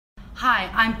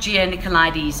Hi, I'm Gia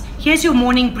Nicolaides. Here's your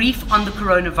morning brief on the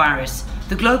coronavirus.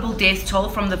 The global death toll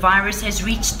from the virus has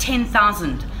reached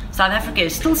 10,000. South Africa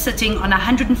is still sitting on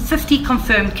 150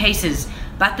 confirmed cases,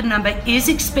 but the number is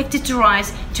expected to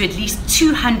rise to at least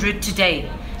 200 today.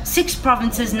 6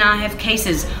 provinces now have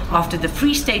cases after the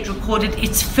Free State recorded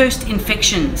its first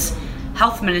infections.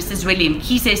 Health Minister Zweli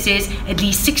Mkhize says at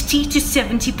least 60 to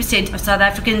 70% of South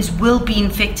Africans will be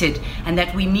infected and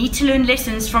that we need to learn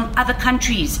lessons from other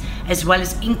countries, as well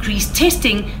as increase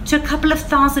testing to a couple of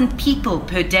thousand people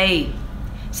per day.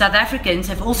 South Africans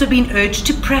have also been urged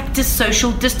to practice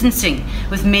social distancing,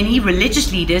 with many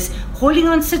religious leaders calling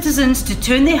on citizens to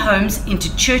turn their homes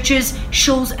into churches,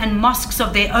 shuls and mosques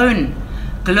of their own.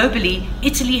 Globally,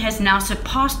 Italy has now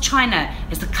surpassed China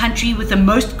as the country with the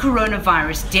most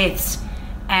coronavirus deaths.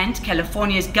 And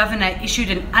California's governor issued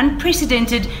an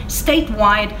unprecedented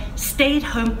statewide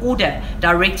stay-at-home order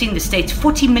directing the state's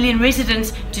 40 million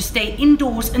residents to stay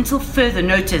indoors until further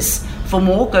notice. For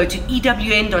more, go to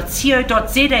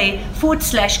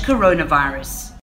ewn.co.za/coronavirus.